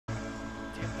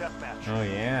deathmatch. Oh,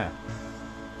 yeah.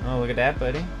 Oh, look at that,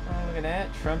 buddy. Oh, look at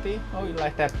that. Trumpy. Oh, you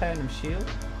like that platinum shield?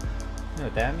 You know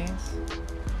what that means?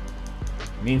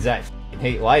 It means I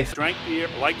hate life. Drank beer,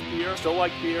 like beer, still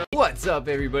like beer. What's up,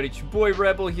 everybody? It's your boy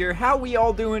Rebel here. How we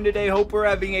all doing today? Hope we're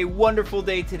having a wonderful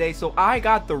day today. So I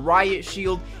got the riot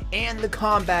shield and the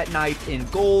combat knife in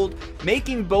gold,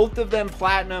 making both of them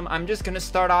platinum. I'm just gonna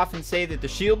start off and say that the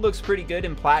shield looks pretty good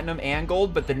in platinum and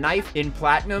gold, but the knife in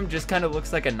platinum just kind of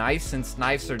looks like a knife. Since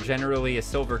knives are generally a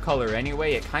silver color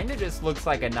anyway, it kind of just looks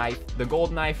like a knife. The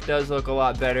gold knife does look a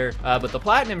lot better, but the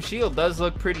platinum shield does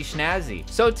look pretty snazzy.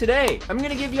 So today I'm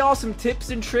gonna give you all some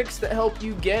tips and tricks that help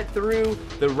you get through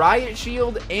the riot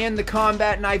shield and the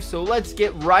combat knife. So let's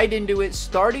get right into it,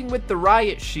 starting with the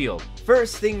riot shield.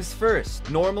 First things first,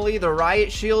 normally the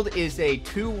riot shield is a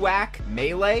 2-whack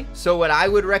melee, so what I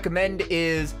would recommend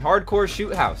is hardcore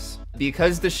shoot house.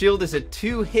 Because the shield is a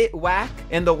 2-hit whack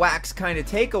and the whacks kind of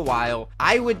take a while,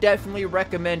 I would definitely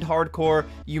recommend hardcore.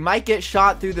 You might get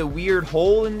shot through the weird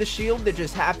hole in the shield that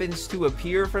just happens to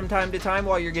appear from time to time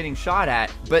while you're getting shot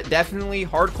at, but definitely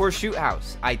hardcore shoot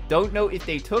house. I don't know if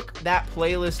they took that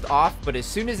playlist off, but as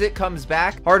soon as it comes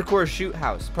back, hardcore shoot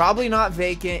house. Probably not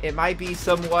vacant. It might be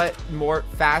somewhat more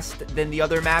fast than the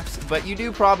other maps, but you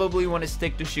do probably want to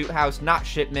stick to shoot house, not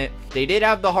shipment. They did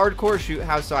have the hardcore shoot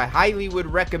house, so I highly would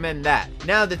recommend that.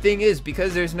 Now the thing is,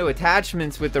 because there's no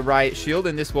attachments with the riot shield,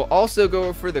 and this will also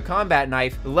go for the combat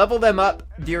knife, level them up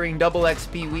during double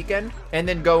XP weekend and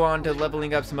then go on to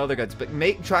leveling up some other guns, but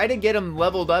try to get them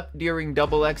leveled up during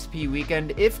double XP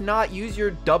weekend. If not, use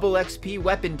your double XP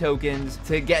weapon tokens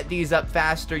to get these up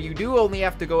faster. You do only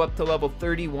have to go up to level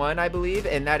 31, I believe,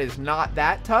 and that is not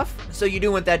that tough, so you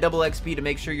do want that double XP to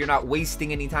make sure you're not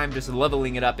wasting any time just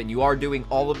leveling it up, and you are doing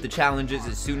all of the challenges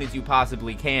as soon as you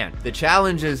possibly can. The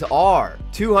challenges are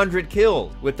 200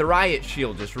 kills with the riot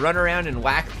shield. Just run around and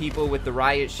whack people with the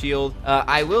riot shield.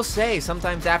 I will say,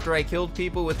 sometimes after I killed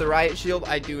people with the riot shield,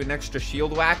 I do an extra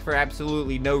shield whack for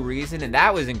absolutely no reason, and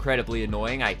that was incredibly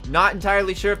annoying. I'm not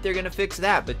entirely sure if they're gonna fix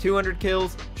that, but 200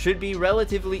 kills should be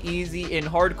relatively easy in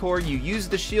hardcore. You use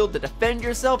the shield to defend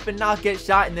yourself and not get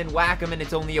shot, and then whack them, and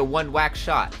it's only a 1-whack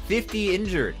shot. 50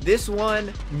 injured. This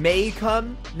one may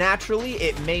come naturally,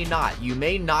 it may not. You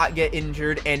may not get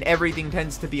injured, and everything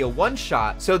tends to be a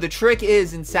one-shot. So the trick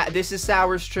is, this is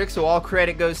Sour's trick, so all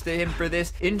credit goes to him for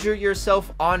this: injure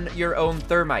yourself on your own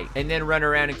thermite and then run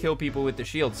around and kill people with the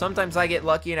shield. Sometimes I get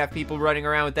lucky and have people running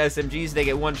around with SMGs, they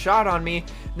get one shot on me,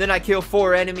 then I kill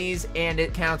 4 enemies and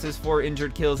it counts as 4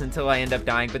 injured kills until I end up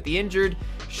dying. But the injured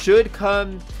should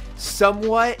come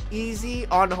somewhat easy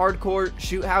on hardcore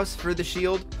shoot house for the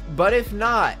shield, but if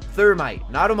not, thermite,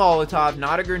 not a Molotov,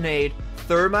 not a grenade,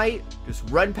 thermite. Just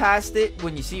run past it.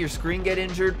 When you see your screen get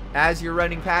injured as you're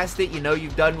running past it, you know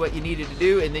you've done what you needed to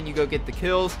do, and then you go get the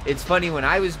kills. It's funny, when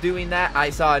I was doing that, I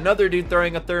saw another dude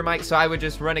throwing a thermite, so I would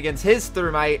just run against his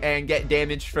thermite and get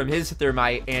damaged from his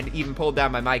thermite, and even pulled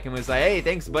down my mic and was like, hey,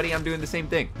 thanks buddy, I'm doing the same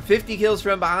thing. 50 kills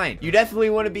from behind. You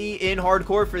definitely want to be in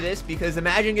hardcore for this, because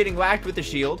imagine getting whacked with a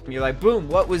shield and you're like, boom,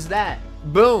 what was that?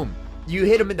 Boom, you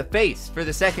hit him in the face for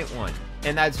the second one,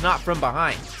 and that's not from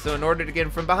behind. So in order to get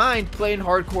him from behind, play in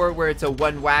hardcore where it's a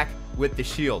 1-whack with the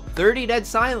shield. 30 dead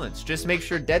silence. Just make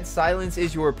sure dead silence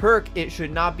is your perk. It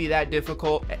should not be that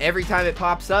difficult. Every time it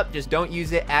pops up, just don't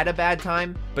use it at a bad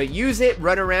time, but use it,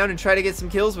 run around and try to get some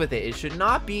kills with it. It should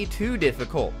not be too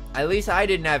difficult. At least I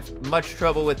didn't have much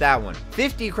trouble with that one.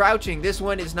 50 crouching. This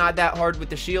one is not that hard with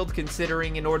the shield,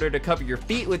 considering in order to cover your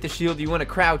feet with the shield, you want to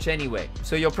crouch anyway.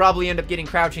 So you'll probably end up getting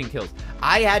crouching kills.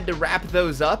 I had to wrap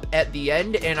those up at the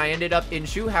end, and I ended up in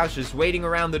shoot house just waiting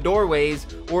around the doorways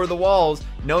or the walls,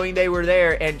 knowing they were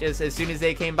there, and just as soon as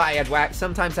they came by, I'd whack.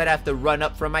 Sometimes I'd have to run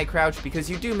up from my crouch because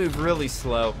you do move really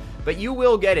slow, but you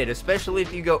will get it, especially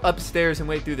if you go upstairs and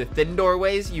wait through the thin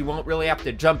doorways. You won't really have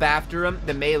to jump after them.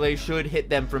 The melee should hit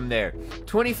them from there.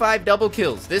 25 double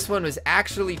kills. This one was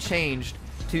actually changed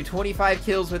to 25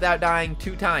 kills without dying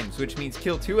 2 times, which means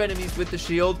kill 2 enemies with the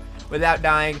shield without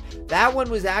dying. That one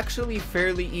was actually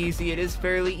fairly easy. It is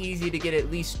fairly easy to get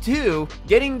at least 2.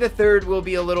 Getting the 3rd will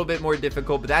be a little bit more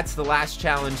difficult, but that's the last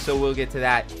challenge, so we'll get to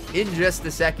that in just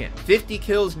a second. 50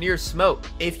 kills near smoke.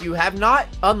 If you have not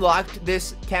unlocked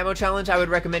this camo challenge, I would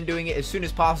recommend doing it as soon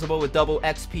as possible with double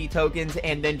XP tokens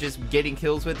and then just getting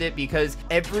kills with it, because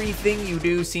everything you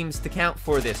do seems to count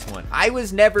for this one. I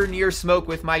was never near smoke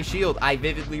with my shield. I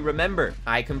vividly remember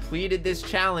I completed this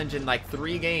challenge in like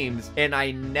 3 games and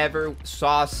I never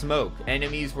saw smoke.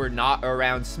 Enemies were not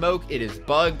around smoke. It is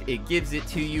bugged. It gives it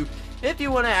to you If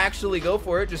you want to actually go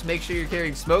for it, just make sure you're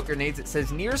carrying smoke grenades. It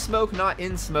says near smoke, not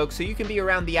in smoke, so you can be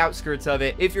around the outskirts of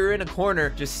it. If you're in a corner,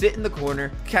 just sit in the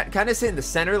corner, kind of sit in the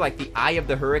center, like the eye of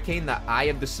the hurricane, the eye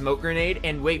of the smoke grenade,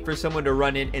 and wait for someone to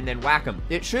run in and then whack them.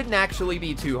 It shouldn't actually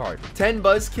be too hard. 10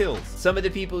 buzz kills. Some of the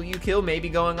people you kill may be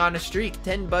going on a streak.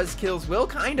 10 buzz kills will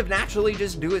kind of naturally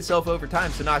just do itself over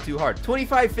time, so not too hard.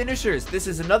 25 finishers. This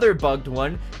is another bugged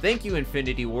one. Thank you,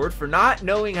 Infinity Ward, for not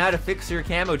knowing how to fix your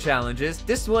camo challenges.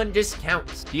 This one just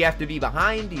counts. Do you have to be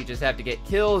behind? Do you just have to get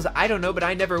kills? I don't know, but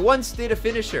I never once did a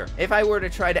finisher. If I were to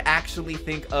try to actually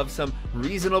think of some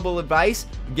reasonable advice,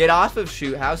 get off of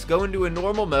Shoot House, go into a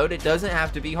normal mode. It doesn't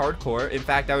have to be hardcore. In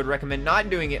fact, I would recommend not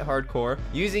doing it hardcore,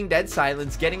 using dead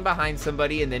silence, getting behind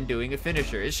somebody, and then doing a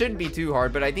finisher. It shouldn't be too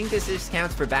hard, but I think this just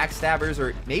counts for backstabbers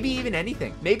or maybe even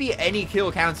anything. Maybe any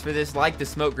kill counts for this, like the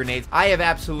smoke grenades. I have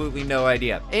absolutely no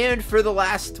idea. And for the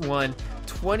last one,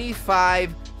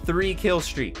 25 3-kill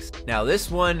streaks. Now this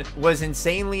one was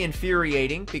insanely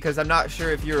infuriating because I'm not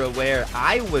sure if you're aware.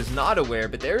 I was not aware,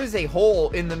 but there is a hole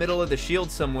in the middle of the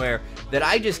shield somewhere that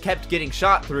I just kept getting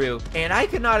shot through, and I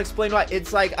could not explain why.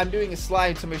 It's like I'm doing a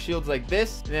slide, so my shield's like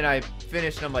this, and then I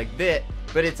finish and I'm like this.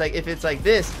 But it's like, if it's like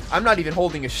this, I'm not even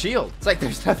holding a shield. It's like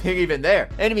there's nothing even there.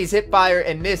 Enemies hip fire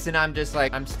and miss, and I'm just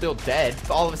like, I'm still dead.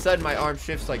 All of a sudden, my arm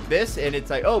shifts like this, and it's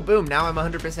like, oh, boom, now I'm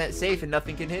 100% safe, and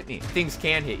nothing can hit me. Things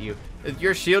can hit you.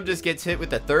 Your shield just gets hit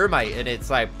with a thermite, and it's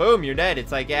like, boom, you're dead.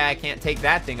 It's like, yeah, I can't take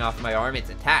that thing off my arm. It's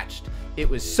attached. It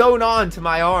was sewn on to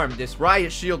my arm. This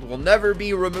riot shield will never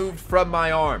be removed from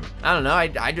my arm. I don't know.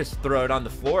 I just throw it on the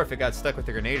floor if it got stuck with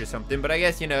a grenade or something. But I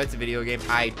guess, you know, it's a video game.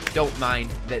 I don't mind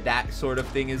that sort of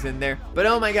thing is in there. But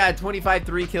oh my god, 25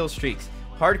 3-kill streaks.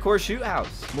 Hardcore Shoot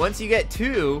House. Once you get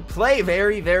 2, play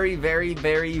very, very, very,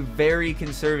 very, very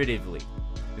conservatively.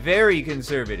 Very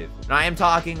conservative. And I am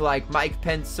talking like Mike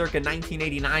Pence circa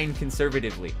 1989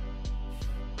 conservatively.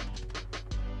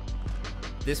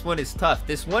 This one is tough.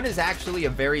 This one is actually a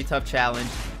very tough challenge,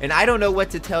 and I don't know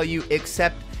what to tell you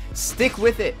except stick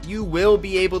with it. You will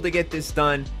be able to get this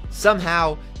done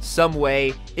somehow, some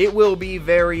way. It will be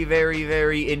very, very,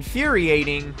 very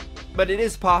infuriating, but it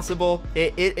is possible.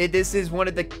 This is one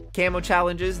of the camo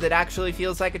challenges that actually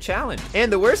feels like a challenge. And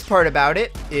the worst part about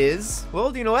it is,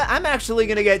 well, you know what? I'm actually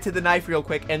gonna get to the knife real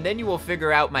quick, and then you will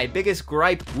figure out my biggest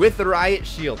gripe with the riot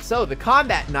shield. So the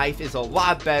combat knife is a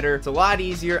lot better. It's a lot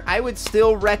easier. I would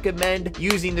still recommend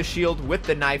using the shield with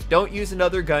the knife. Don't use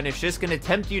another gun. It's just gonna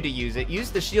tempt you to use it.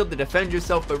 Use the shield to defend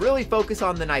yourself, but really focus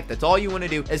on the knife. That's all you want to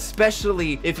do,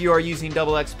 especially if you are using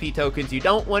double XP tokens. You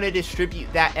don't want to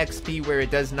distribute that XP where it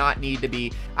does not need to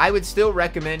be. I would still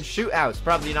recommend Shoot House.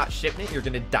 Probably not Shipment. You're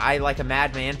gonna die like a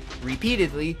madman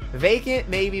repeatedly. Vacant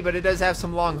maybe, but it does have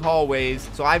some long hallways,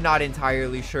 so I'm not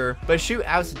entirely sure. But Shoot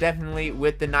House definitely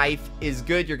with the knife is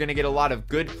good. You're gonna get a lot of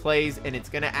good plays, and it's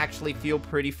gonna actually feel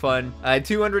pretty fun.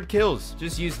 200 kills.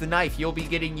 Just use the knife. You'll be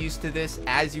getting used to this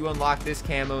as you unlock this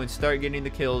camo and start getting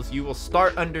the kills. You will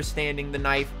start understanding the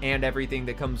knife and everything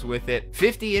that comes with it.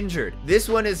 50 injured. This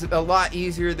one is a lot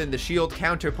easier than the shield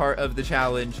counterpart of the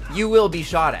challenge. You will be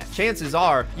shot at. Chances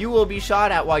are you will be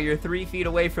shot at while you're 3 feet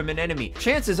away from an enemy.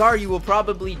 Chances are you will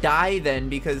probably die then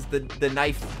because the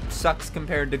knife sucks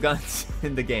compared to guns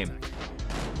in the game.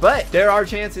 But there are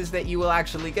chances that you will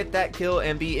actually get that kill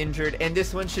and be injured, and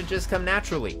this one should just come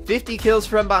naturally. 50 kills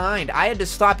from behind. I had to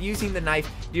stop using the knife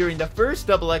during the first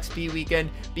double XP weekend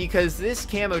because this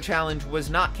camo challenge was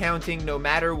not counting no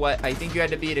matter what. I think you had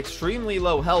to be at extremely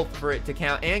low health for it to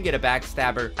count and get a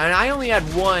backstabber. And I only had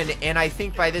 1, and I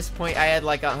think by this point I had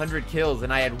like 100 kills,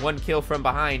 and I had 1 kill from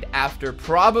behind after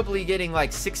probably getting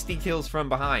like 60 kills from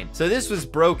behind. So this was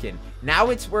broken.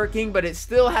 Now it's working, but it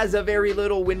still has a very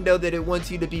little window that it wants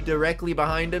you to be directly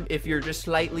behind him if you're just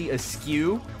slightly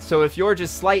askew. So if you're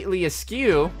just slightly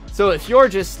askew,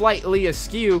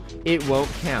 it won't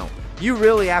count. You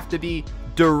really have to be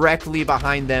directly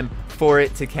behind them for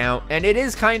it to count, and it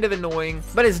is kind of annoying,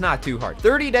 but it's not too hard.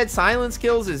 30 dead silence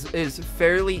kills is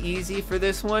fairly easy for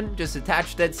this one. Just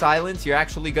attach dead silence. You're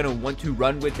actually going to want to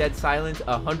run with dead silence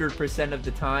 100% of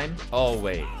the time,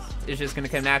 always. It's just gonna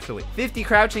come naturally. 50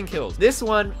 crouching kills. This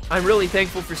one, I'm really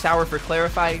thankful for Sour for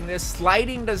clarifying this.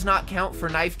 Sliding does not count for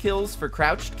knife kills, for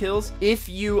crouched kills, if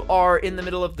you are in the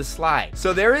middle of the slide.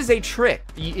 So there is a trick.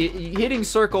 Hitting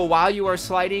circle while you are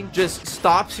sliding just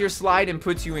stops your slide and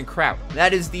puts you in crouch.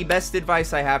 That is the best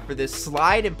advice I have for this.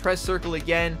 Slide and press circle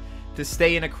again to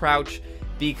stay in a crouch,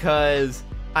 because,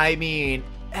 I mean,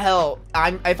 hell,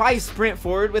 if I sprint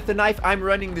forward with the knife, I'm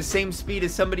running the same speed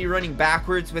as somebody running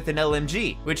backwards with an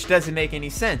LMG, which doesn't make any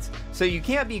sense. So you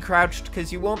can't be crouched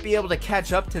because you won't be able to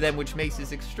catch up to them, which makes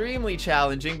this extremely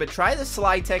challenging. But try the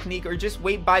slide technique or just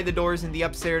wait by the doors in the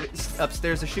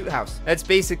upstairs a shoot house. That's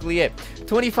basically it.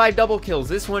 25 double kills.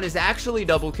 This one is actually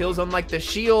double kills, unlike the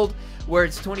shield where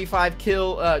it's 25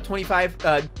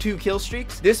 2 kill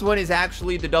streaks. This one is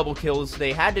actually the double kills.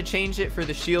 They had to change it for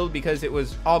the shield because it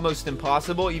was almost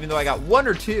impossible, even though I got 1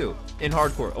 or 2 in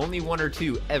hardcore, only 1 or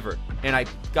 2 ever, and I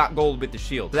got gold with the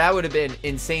shield. That would have been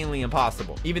insanely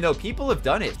impossible, even though people have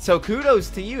done it. So kudos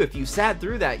to you if you sat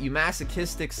through that, you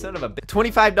masochistic son of a bitch.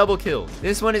 25 double kills.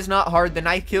 This one is not hard. The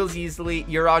knife kills easily.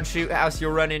 You're on shoot house,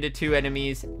 you'll run into 2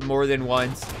 enemies more than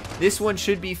once. This one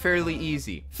should be fairly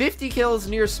easy. 50 kills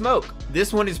near smoke.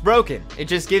 This one is broken. It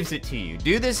just gives it to you.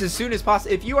 Do this as soon as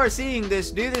possible. If you are seeing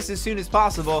this, do this as soon as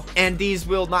possible, and these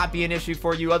will not be an issue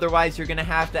for you. Otherwise, you're gonna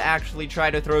have to actually try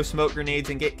to throw smoke grenades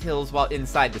and get kills while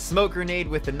inside the smoke grenade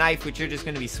with the knife, which you're just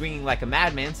gonna be swinging like a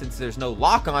madman since there's no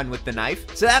lock on with the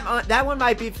knife. So that one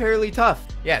might be fairly tough.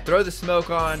 Yeah, throw the smoke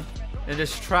on and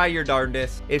just try your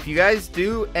darndest. If you guys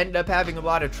do end up having a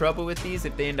lot of trouble with these,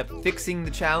 if they end up fixing the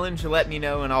challenge, let me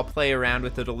know and I'll play around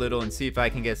with it a little and see if I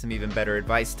can get some even better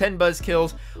advice. 10 buzz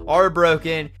kills are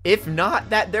broken. If not,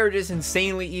 that they're just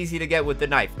insanely easy to get with the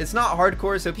knife. It's not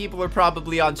hardcore, so people are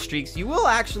probably on streaks. You will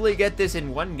actually get this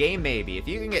in 1 game maybe. If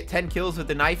you can get 10 kills with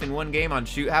the knife in 1 game on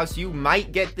shoot house, you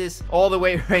might get this all the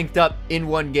way ranked up in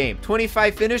 1 game.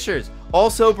 25 finishers,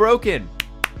 also broken.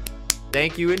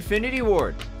 Thank you, Infinity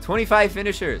Ward. 25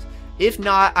 finishers. If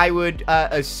not, I would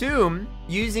assume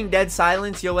using dead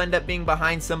silence, you'll end up being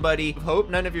behind somebody. Hope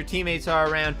none of your teammates are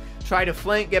around. Try to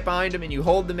flank, get behind them, and you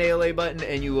hold the melee button,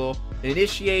 and you will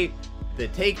initiate the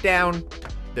takedown,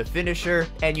 the finisher,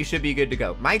 and you should be good to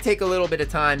go. Might take a little bit of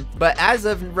time, but as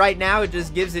of right now, it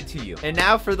just gives it to you. And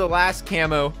now for the last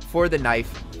camo for the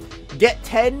knife. Get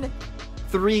 10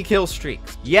 3 kill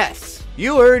streaks. Yes,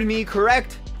 you heard me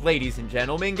correct. Ladies and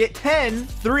gentlemen, get 10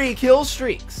 3 kill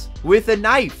streaks with a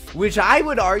knife, which I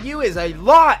would argue is a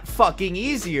lot fucking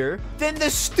easier than the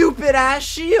stupid ass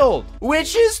shield,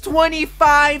 which is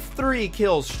 25 3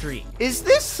 kill streak. Is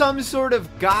this some sort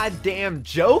of goddamn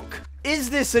joke? Is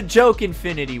this a joke,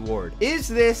 Infinity Ward? Is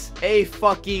this a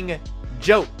fucking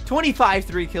joke? 25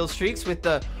 3 kill streaks with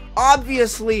the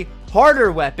obviously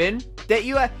harder weapon that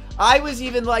you have. I was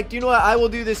even like, do you know what? I will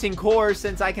do this in core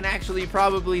since I can actually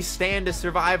probably stand to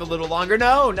survive a little longer.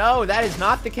 No, that is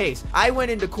not the case. I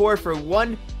went into core for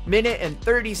 1 minute and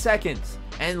 30 seconds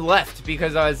and left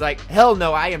because I was like, hell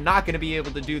no, I am not going to be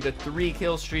able to do the 3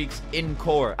 kill streaks in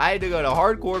core. I had to go to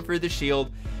hardcore for the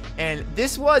shield, and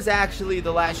this was actually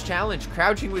the last challenge.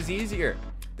 Crouching was easier.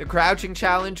 The crouching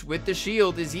challenge with the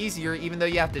shield is easier, even though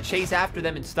you have to chase after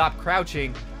them and stop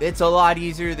crouching. It's a lot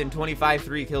easier than 25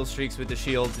 3 kill streaks with the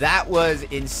shield. That was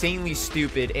insanely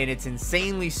stupid, and it's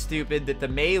insanely stupid that the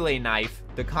melee knife,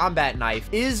 the combat knife,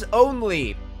 is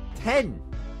only 10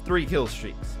 3 kill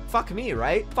streaks. Fuck me,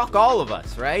 right? Fuck all of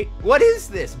us, right? What is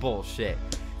this bullshit?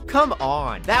 Come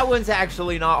on. That one's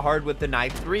actually not hard with the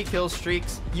knife. 3 kill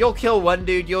streaks. You'll kill one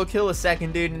dude, you'll kill a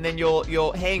second dude, and then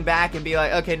you'll hang back and be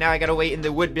like, okay, now I gotta wait in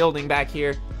the wood building back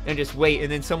here and just wait,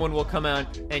 and then someone will come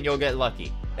out and you'll get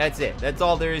lucky. That's it. That's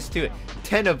all there is to it.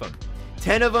 10 of them.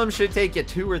 10 of them should take you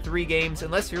 2 or 3 games.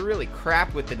 Unless you're really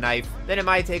crap with the knife, then it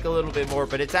might take a little bit more,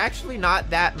 but it's actually not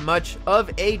that much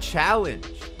of a challenge.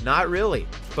 Not really.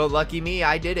 But lucky me,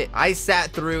 I did it. I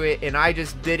sat through it and I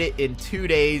just did it in 2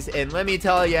 days. And let me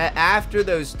tell you, after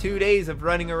those 2 days of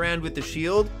running around with the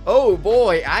shield, oh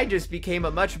boy, I just became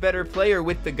a much better player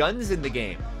with the guns in the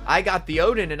game. I got the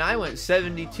Odin and I went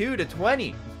 72 to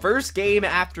 20. First game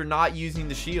after not using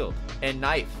the shield and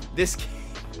knife. This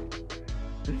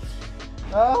game.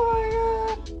 Oh my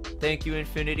god. Thank you,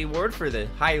 Infinity Ward, for the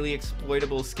highly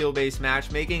exploitable skill-based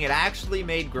matchmaking. It actually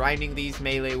made grinding these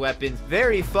melee weapons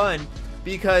very fun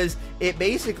because it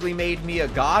basically made me a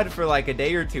god for like a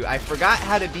day or two. I forgot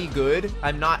how to be good.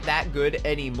 I'm not that good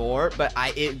anymore, but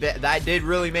that did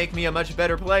really make me a much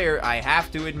better player, I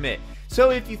have to admit. So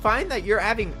if you find that you're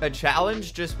having a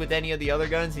challenge just with any of the other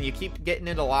guns and you keep getting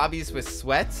into lobbies with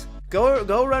sweats,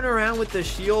 go run around with the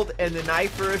shield and the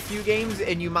knife for a few games,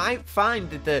 and you might find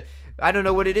that I don't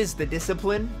know what it is, the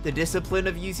discipline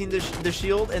of using the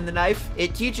shield and the knife,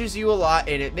 it teaches you a lot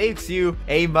and it makes you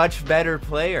a much better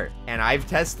player. And I've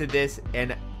tested this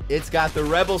and it's got the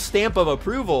rebel stamp of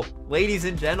approval, ladies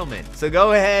and gentlemen. So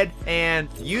go ahead and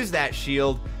use that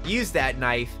shield, use that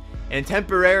knife, and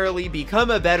temporarily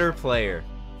become a better player.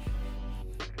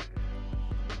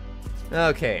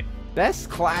 Okay. Best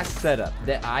class setup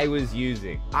that I was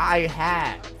using. I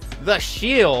had the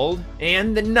shield,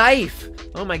 and the knife.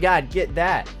 Oh my god, get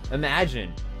that.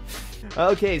 Imagine.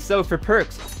 Okay, so for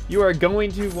perks, you are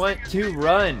going to want to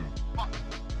run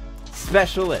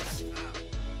Specialist.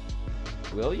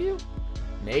 Will you?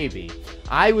 Maybe.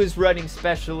 I was running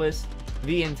Specialist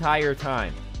the entire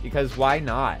time, because why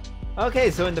not?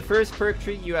 Okay, so in the first perk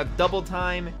tree, you have Double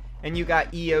Time, and you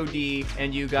got EOD,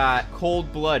 and you got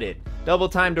Cold-Blooded. Double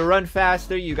Time to run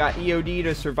faster, you got EOD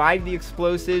to survive the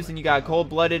explosives, and you got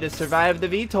Cold-Blooded to survive the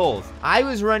VTOLs. I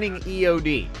was running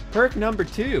EOD. Perk number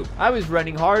 2, I was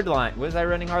running Hardline. Was I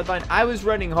running Hardline? I was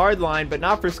running Hardline, but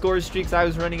not for score streaks, I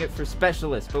was running it for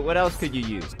Specialist. But what else could you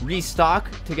use?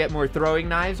 Restock to get more throwing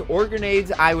knives, or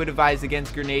grenades. I would advise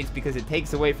against grenades because it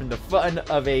takes away from the fun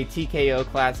of a TKO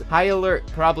class. High Alert,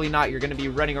 probably not. You're going to be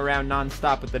running around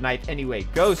non-stop with the knife anyway.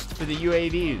 Ghost for the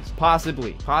UAVs,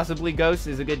 possibly. Possibly Ghost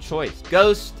is a good choice.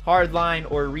 Ghost, Hardline,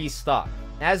 or Restock.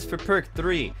 As for perk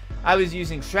 3, I was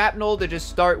using Shrapnel to just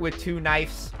start with 2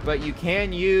 knives, but you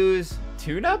can use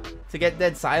Tune-Up to get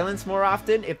Dead Silence more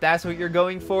often if that's what you're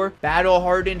going for. Battle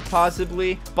Hardened,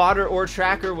 possibly. Spotter or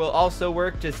Tracker will also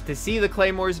work just to see the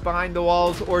claymores behind the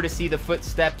walls or to see the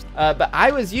footsteps. But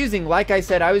I was using, like I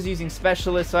said, I was using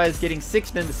Specialist, so I was getting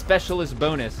 6th in the Specialist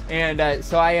bonus. And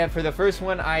so I have, for the first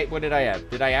one, what did I have?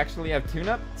 Did I actually have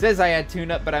Tune-Up? It says I had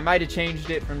Tune-Up, but I might have changed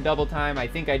it from Double Time. I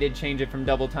think I did change it from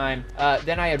Double Time.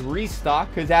 Then I had Restock,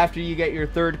 because after you get your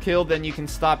 3rd kill, then you can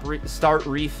start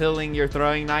refilling your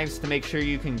throwing knives to make sure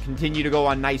you can continue to go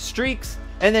on nice streaks.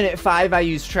 And then at 5, I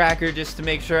used Tracker just to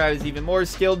make sure I was even more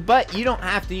skilled, but you don't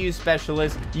have to use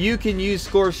Specialist. You can use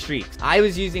score streaks. I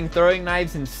was using throwing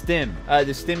knives and stim.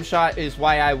 The stim shot is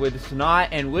why I would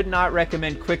not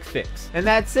recommend Quick Fix. And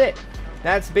that's it.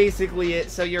 That's basically it.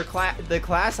 So the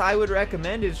class I would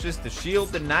recommend is just the shield,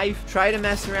 the knife. Try to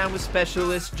mess around with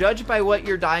Specialists. Judge by what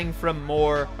you're dying from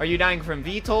more. Are you dying from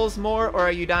VTOLs more, or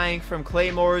are you dying from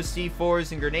Claymores,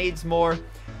 C4s, and grenades more?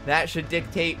 That should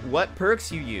dictate what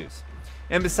perks you use.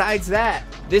 And besides that,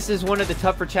 this is one of the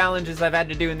tougher challenges I've had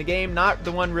to do in the game. Not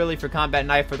the one really for Combat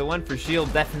Knife, but the one for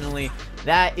Shield, definitely.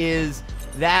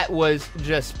 That was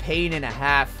just pain and a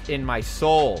half in my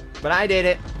soul. But I did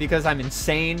it because I'm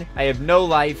insane, I have no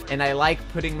life, and I like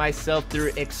putting myself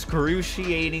through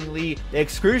excruciating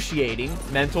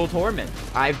mental torment.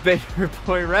 I've been your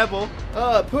boy Rebel,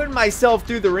 putting myself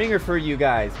through the ringer for you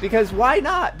guys. Because why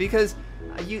not? Because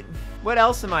what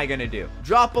else am I gonna do?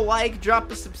 Drop a like,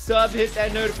 drop a sub, hit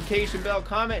that notification bell,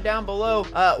 comment down below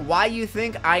why you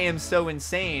think I am so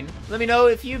insane. Let me know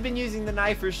if you've been using the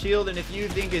knife or shield, and if you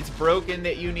think it's broken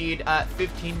that you need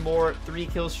 15 more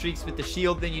 3-kill streaks with the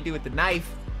shield than you do with the knife,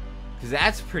 because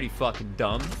that's pretty fucking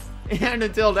dumb. And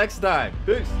until next time,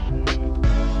 peace.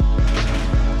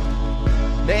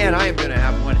 Man, I am gonna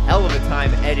have one hell of a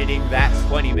time editing that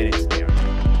 20 minutes.